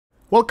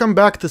Welcome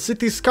back to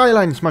Cities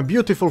Skylines, my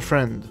beautiful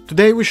friend.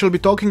 Today we shall be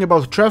talking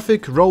about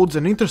traffic, roads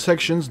and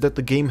intersections that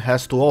the game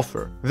has to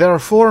offer. There are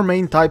four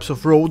main types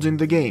of roads in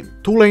the game.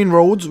 Two-lane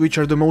roads, which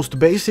are the most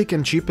basic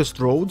and cheapest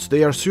roads.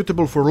 They are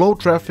suitable for low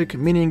traffic,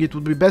 meaning it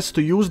would be best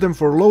to use them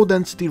for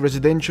low-density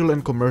residential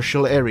and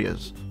commercial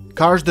areas.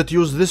 Cars that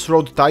use this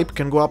road type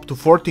can go up to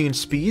 40 in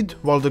speed,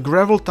 while the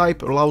gravel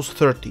type allows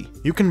 30.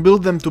 You can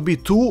build them to be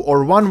two-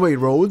 or one-way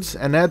roads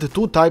and add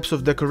two types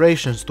of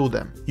decorations to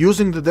them.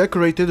 Using the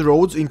decorated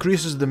roads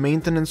increases the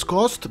maintenance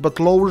cost, but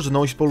lowers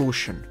noise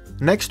pollution.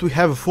 Next we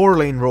have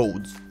four-lane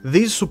roads.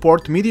 These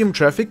support medium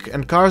traffic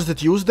and cars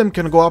that use them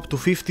can go up to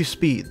 50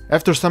 speed.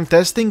 After some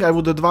testing, I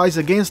would advise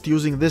against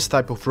using this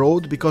type of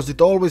road because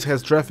it always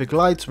has traffic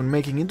lights when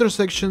making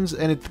intersections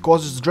and it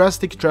causes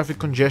drastic traffic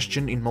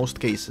congestion in most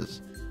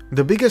cases.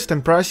 The biggest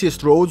and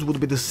priciest roads would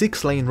be the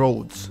 6-lane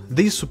roads.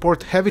 These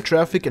support heavy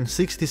traffic and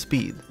 60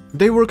 speed.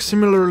 They work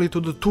similarly to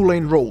the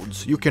 2-lane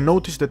roads. You can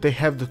notice that they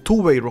have the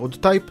two-way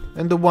road type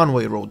and the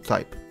one-way road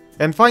type.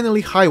 And finally,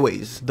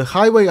 highways. The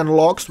highway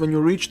unlocks when you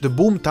reach the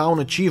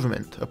Boomtown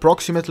achievement,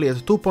 approximately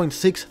at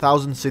 2.6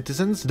 thousand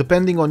citizens,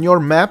 depending on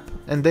your map,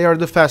 and they are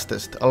the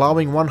fastest,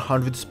 allowing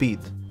 100 speed.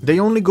 They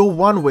only go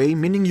one way,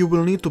 meaning you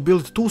will need to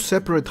build two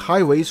separate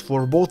highways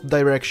for both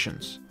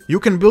directions. You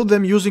can build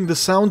them using the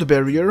sound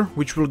barrier,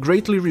 which will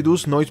greatly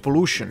reduce noise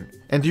pollution,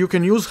 and you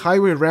can use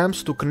highway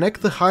ramps to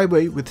connect the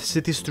highway with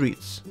city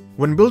streets.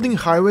 When building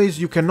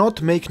highways, you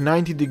cannot make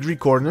 90-degree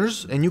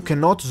corners, and you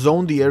cannot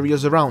zone the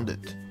areas around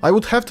it. I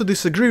would have to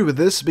disagree with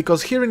this,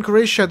 because here in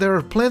Croatia there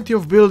are plenty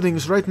of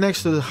buildings right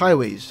next to the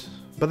highways.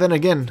 But then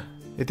again,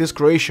 it is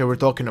Croatia we're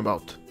talking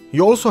about.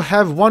 You also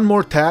have one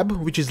more tab,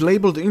 which is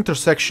labeled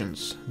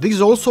intersections.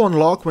 These also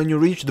unlock when you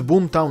reach the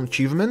Boomtown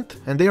achievement,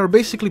 and they are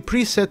basically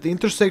preset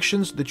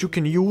intersections that you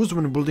can use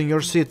when building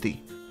your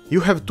city.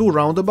 You have two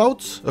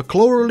roundabouts, a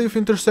cloverleaf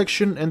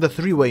intersection and a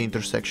three-way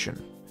intersection.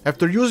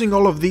 After using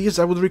all of these,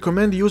 I would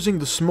recommend using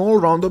the small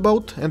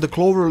roundabout and the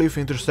cloverleaf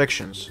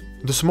intersections.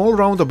 The small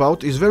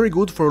roundabout is very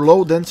good for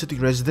low-density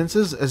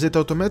residences as it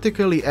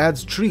automatically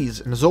adds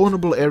trees and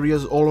zonable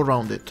areas all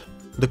around it.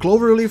 The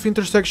cloverleaf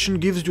intersection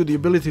gives you the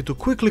ability to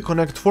quickly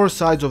connect four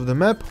sides of the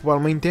map while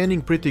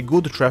maintaining pretty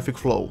good traffic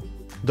flow.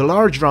 The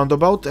large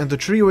roundabout and the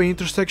three-way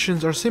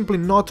intersections are simply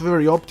not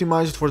very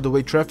optimized for the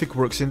way traffic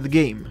works in the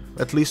game,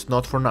 at least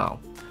not for now.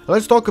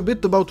 Let's talk a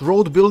bit about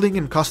road building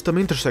and custom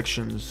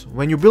intersections.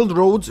 When you build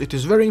roads, it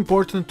is very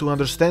important to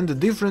understand the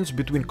difference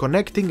between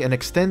connecting and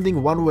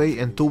extending one-way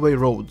and two-way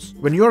roads.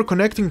 When you are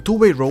connecting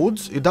two-way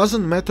roads, it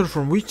doesn't matter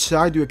from which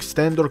side you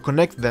extend or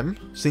connect them,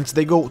 since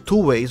they go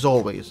two ways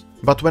always.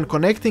 But when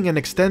connecting and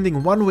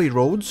extending one-way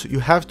roads, you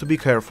have to be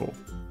careful.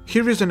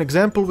 Here is an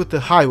example with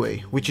the highway,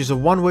 which is a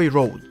one-way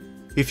road.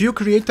 If you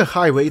create a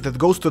highway that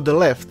goes to the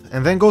left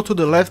and then go to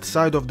the left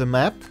side of the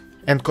map,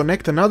 and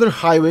connect another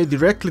highway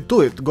directly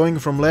to it, going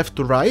from left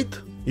to right,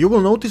 you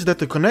will notice that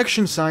the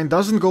connection sign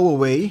doesn't go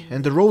away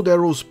and the road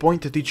arrows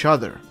point at each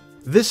other.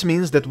 This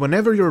means that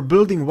whenever you're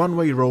building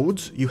one-way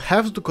roads, you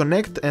have to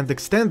connect and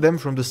extend them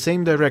from the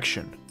same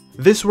direction.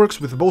 This works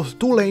with both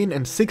 2-lane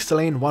and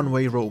 6-lane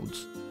one-way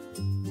roads.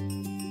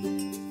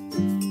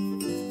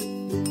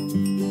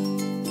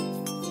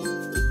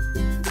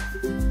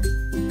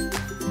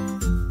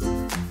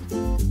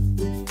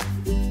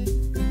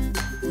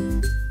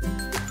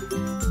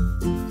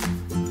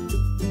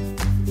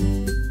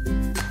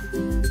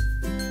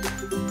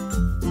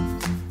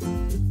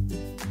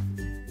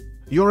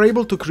 You are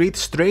able to create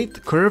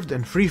straight, curved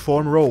and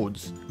freeform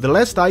roads. The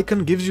last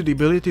icon gives you the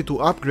ability to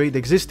upgrade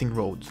existing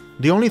roads.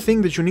 The only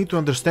thing that you need to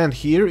understand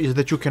here is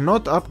that you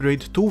cannot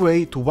upgrade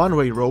two-way to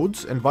one-way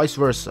roads and vice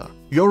versa.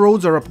 Your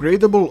roads are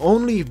upgradable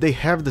only if they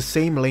have the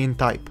same lane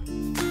type.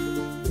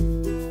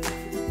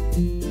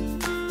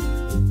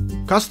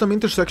 Custom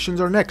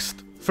intersections are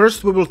next.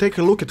 First, we will take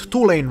a look at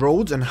two-lane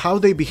roads and how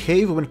they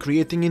behave when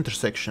creating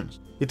intersections.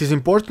 It is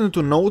important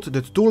to note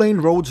that two-lane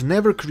roads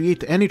never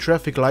create any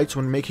traffic lights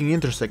when making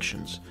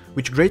intersections,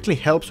 which greatly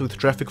helps with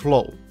traffic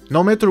flow.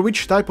 No matter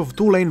which type of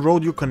two-lane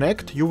road you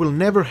connect, you will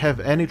never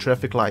have any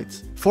traffic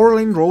lights.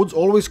 Four-lane roads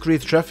always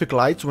create traffic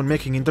lights when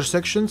making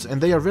intersections,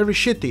 and they are very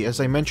shitty, as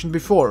I mentioned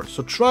before,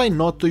 so try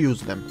not to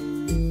use them.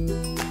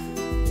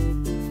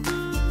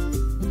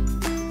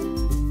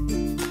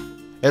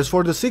 As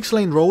for the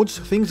 6-lane roads,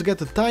 things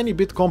get a tiny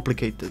bit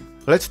complicated.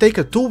 Let's take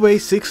a two-way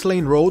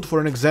 6-lane road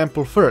for an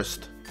example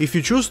first. If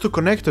you choose to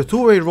connect a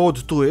two-way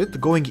road to it,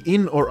 going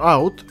in or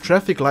out,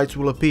 traffic lights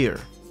will appear.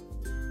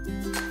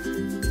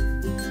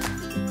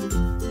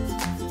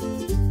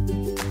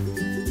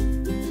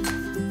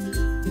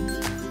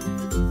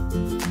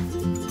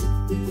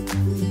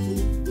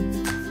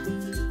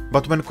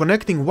 But when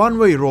connecting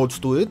one-way roads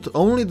to it,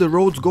 only the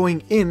roads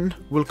going in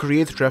will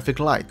create traffic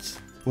lights.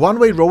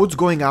 One-way roads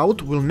going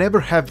out will never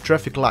have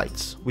traffic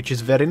lights, which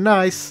is very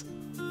nice.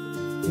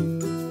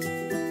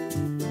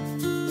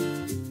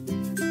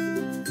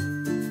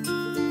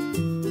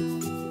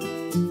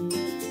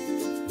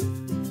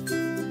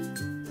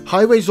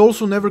 Highways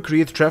also never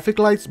create traffic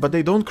lights, but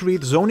they don't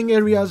create zoning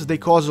areas, they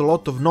cause a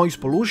lot of noise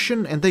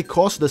pollution, and they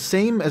cost the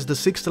same as the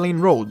 6-lane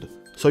road.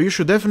 so you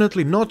should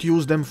definitely not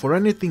use them for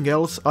anything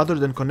else other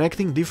than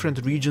connecting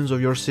different regions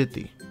of your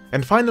city.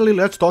 And finally,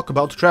 let's talk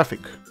about traffic.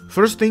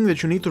 First thing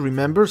that you need to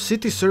remember,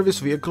 city service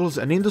vehicles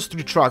and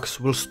industry trucks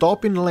will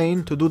stop in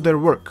lane to do their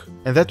work,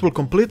 and that will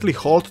completely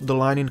halt the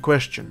line in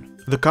question.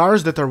 The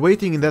cars that are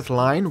waiting in that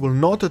line will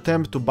not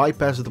attempt to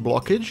bypass the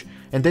blockage,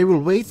 and they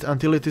will wait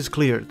until it is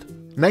cleared.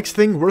 Next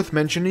thing worth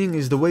mentioning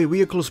is the way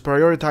vehicles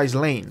prioritize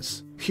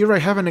lanes. Here I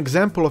have an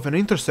example of an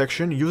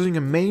intersection using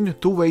a main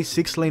 2-way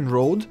 6-lane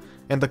road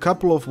and a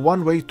couple of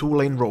 1-way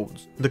 2-lane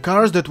roads. The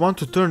cars that want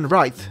to turn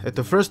right at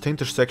the first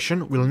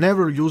intersection will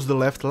never use the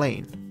left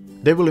lane.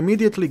 They will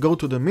immediately go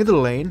to the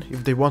middle lane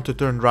if they want to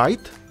turn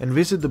right and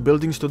visit the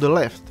buildings to the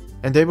left,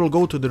 and they will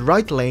go to the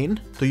right lane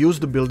to use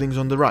the buildings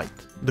on the right.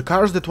 The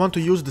cars that want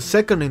to use the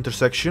second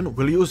intersection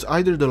will use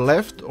either the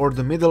left or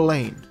the middle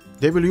lane.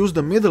 They will use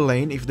the middle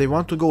lane if they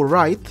want to go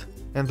right,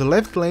 and the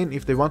left lane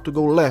if they want to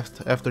go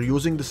left after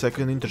using the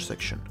second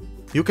intersection.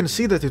 You can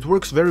see that it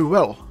works very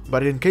well,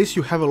 but in case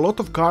you have a lot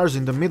of cars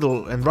in the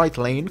middle and right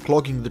lane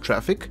clogging the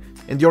traffic,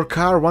 and your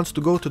car wants to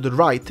go to the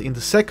right in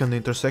the second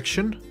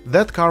intersection,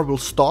 that car will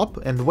stop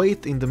and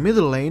wait in the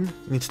middle lane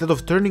instead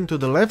of turning to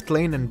the left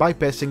lane and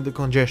bypassing the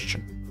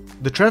congestion.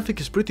 The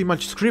traffic is pretty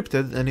much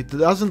scripted and it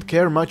doesn't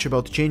care much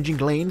about changing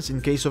lanes in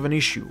case of an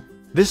issue.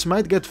 This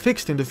might get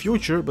fixed in the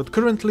future, but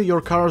currently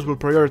your cars will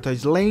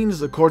prioritize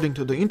lanes according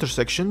to the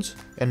intersections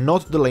and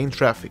not the lane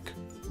traffic.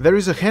 There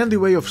is a handy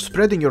way of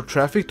spreading your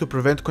traffic to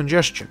prevent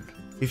congestion.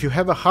 If you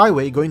have a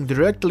highway going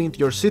directly into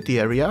your city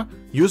area,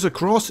 use a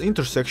cross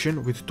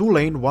intersection with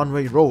 2-lane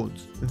 1-way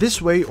roads.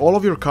 This way all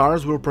of your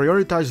cars will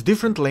prioritize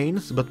different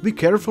lanes, but be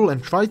careful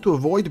and try to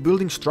avoid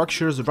building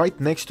structures right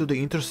next to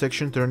the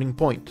intersection turning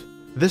point.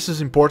 This is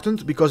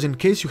important because in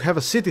case you have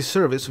a city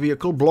service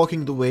vehicle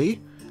blocking the way,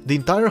 the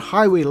entire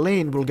highway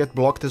lane will get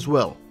blocked as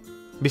well.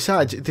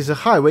 Besides, it is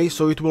a highway,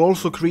 so it will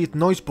also create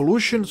noise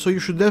pollution, so you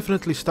should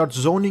definitely start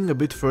zoning a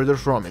bit further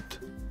from it.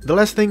 The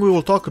last thing we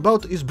will talk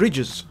about is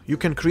bridges. You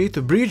can create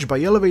a bridge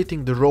by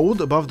elevating the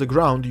road above the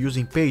ground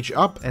using page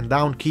up and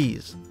down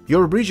keys.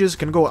 Your bridges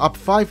can go up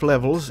 5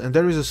 levels and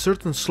there is a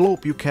certain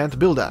slope you can't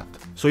build at.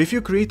 So if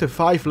you create a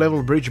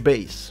 5-level bridge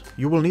base,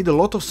 you will need a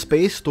lot of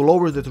space to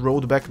lower that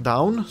road back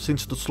down,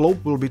 since the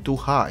slope will be too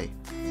high.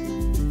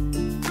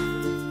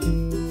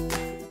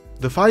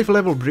 The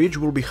 5-level bridge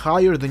will be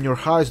higher than your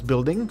highest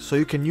building, so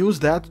you can use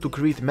that to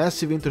create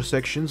massive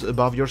intersections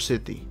above your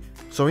city.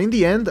 So in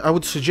the end, I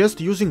would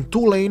suggest using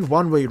 2-lane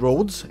 1-way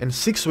roads and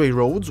 6-way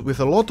roads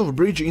with a lot of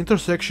bridge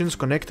intersections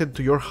connected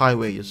to your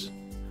highways.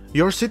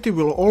 Your city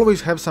will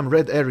always have some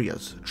red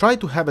areas. Try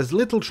to have as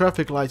little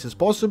traffic lights as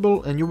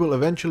possible and you will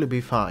eventually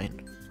be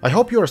fine. I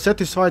hope you are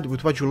satisfied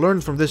with what you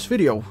learned from this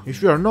video.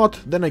 If you are not,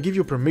 then I give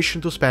you permission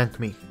to spank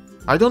me.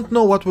 I don't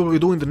know what we will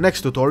do in the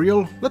next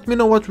tutorial. Let me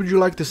know what would you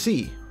like to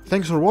see.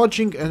 Thanks for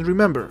watching, and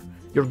remember,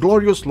 your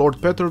glorious Lord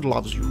Petard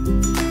loves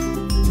you.